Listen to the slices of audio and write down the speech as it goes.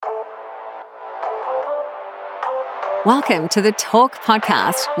Welcome to the Talk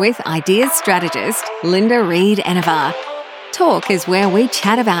Podcast with ideas strategist Linda Reed Enever. Talk is where we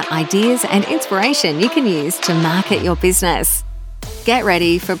chat about ideas and inspiration you can use to market your business. Get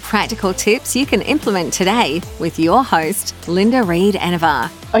ready for practical tips you can implement today with your host, Linda Reed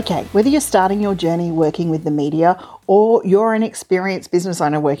Enever. Okay, whether you're starting your journey working with the media or you're an experienced business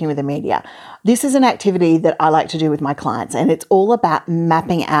owner working with the media, this is an activity that I like to do with my clients, and it's all about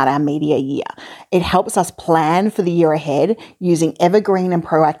mapping out our media year. It helps us plan for the year ahead using evergreen and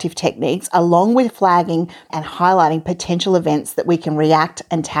proactive techniques, along with flagging and highlighting potential events that we can react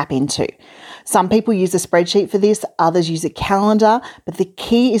and tap into. Some people use a spreadsheet for this, others use a calendar, but the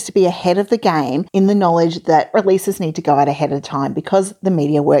key is to be ahead of the game in the knowledge that releases need to go out ahead of time because the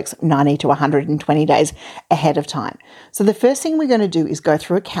media works 90 to 120 days ahead of time. So the first thing we're going to do is go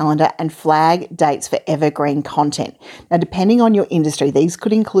through a calendar and flag dates for evergreen content. Now, depending on your industry, these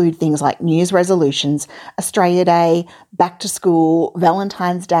could include things like New Year's resolutions, Australia Day, back to school,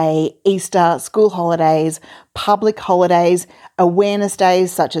 Valentine's Day, Easter, school holidays, public holidays, awareness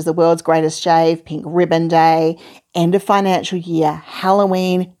days such as the World's Greatest Shave, Pink Ribbon Day, end of financial year,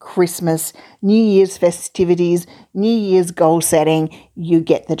 Halloween, Christmas, New Year's festivities, New Year's goal setting. You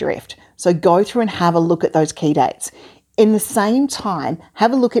get the drift. So go through and have a look at those key dates. In the same time,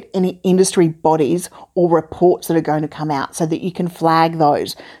 have a look at any industry bodies or reports that are going to come out so that you can flag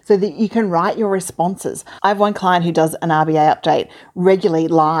those, so that you can write your responses. I have one client who does an RBA update regularly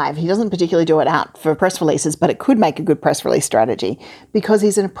live. He doesn't particularly do it out for press releases, but it could make a good press release strategy because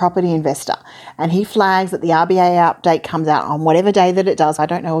he's a property investor. And he flags that the RBA update comes out on whatever day that it does. I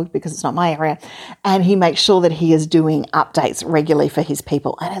don't know because it's not my area. And he makes sure that he is doing updates regularly for his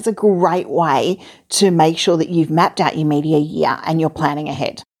people. And it's a great way to make sure that you've mapped out your media year and you're planning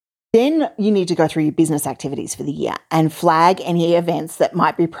ahead. Then you need to go through your business activities for the year and flag any events that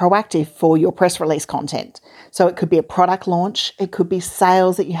might be proactive for your press release content. So it could be a product launch, it could be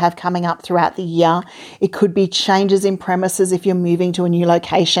sales that you have coming up throughout the year, it could be changes in premises if you're moving to a new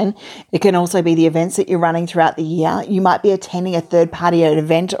location. It can also be the events that you're running throughout the year. You might be attending a third-party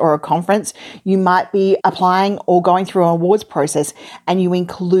event or a conference. You might be applying or going through an awards process, and you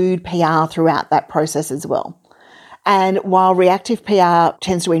include PR throughout that process as well. And while reactive PR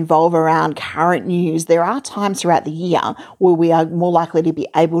tends to involve around current news, there are times throughout the year where we are more likely to be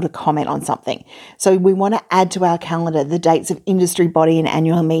able to comment on something. So we want to add to our calendar the dates of industry body and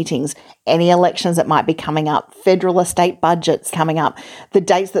annual meetings, any elections that might be coming up, federal or state budgets coming up, the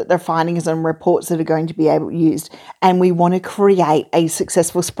dates that their findings and reports that are going to be used. And we want to create a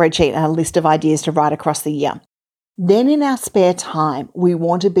successful spreadsheet and a list of ideas to write across the year. Then in our spare time, we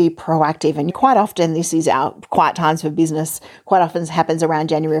want to be proactive. And quite often, this is our quiet times for business. Quite often happens around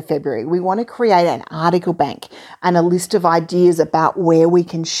January or February. We want to create an article bank and a list of ideas about where we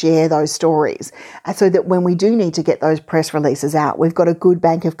can share those stories. And so that when we do need to get those press releases out, we've got a good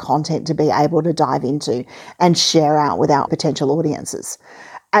bank of content to be able to dive into and share out with our potential audiences.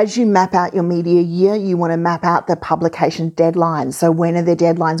 As you map out your media year, you want to map out the publication deadlines. So when are the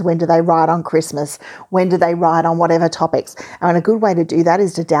deadlines? When do they write on Christmas? When do they write on whatever topics? And a good way to do that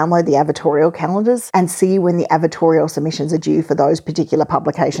is to download the advertorial calendars and see when the advertorial submissions are due for those particular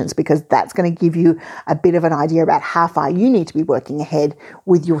publications, because that's going to give you a bit of an idea about how far you need to be working ahead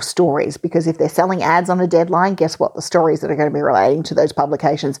with your stories. Because if they're selling ads on a deadline, guess what? The stories that are going to be relating to those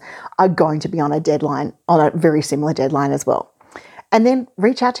publications are going to be on a deadline, on a very similar deadline as well. And then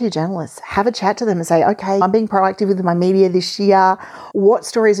reach out to your journalists, have a chat to them and say, okay, I'm being proactive with my media this year. What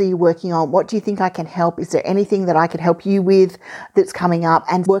stories are you working on? What do you think I can help? Is there anything that I could help you with that's coming up?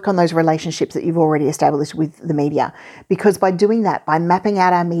 And work on those relationships that you've already established with the media. Because by doing that, by mapping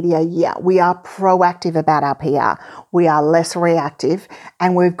out our media year, we are proactive about our PR. We are less reactive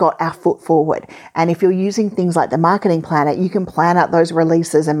and we've got our foot forward. And if you're using things like the marketing planner, you can plan out those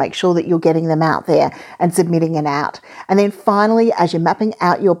releases and make sure that you're getting them out there and submitting it out. And then finally, as you're mapping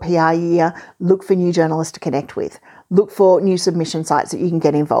out your PR year, look for new journalists to connect with. Look for new submission sites that you can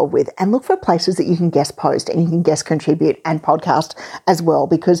get involved with, and look for places that you can guest post and you can guest contribute and podcast as well,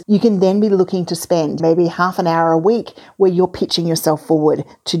 because you can then be looking to spend maybe half an hour a week where you're pitching yourself forward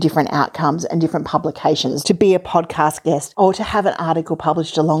to different outcomes and different publications, to be a podcast guest or to have an article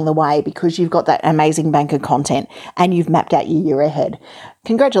published along the way, because you've got that amazing bank of content and you've mapped out your year ahead.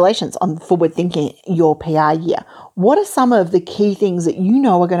 Congratulations on forward thinking your PR year. What are some of the key things that you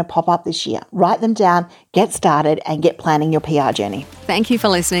know are going to pop up this year? Write them down, get started, and get planning your PR journey. Thank you for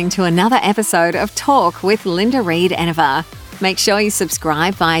listening to another episode of Talk with Linda Reed Enever. Make sure you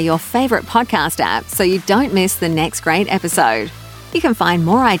subscribe via your favourite podcast app so you don't miss the next great episode. You can find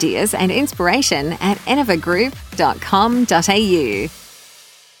more ideas and inspiration at enevergroup.com.au.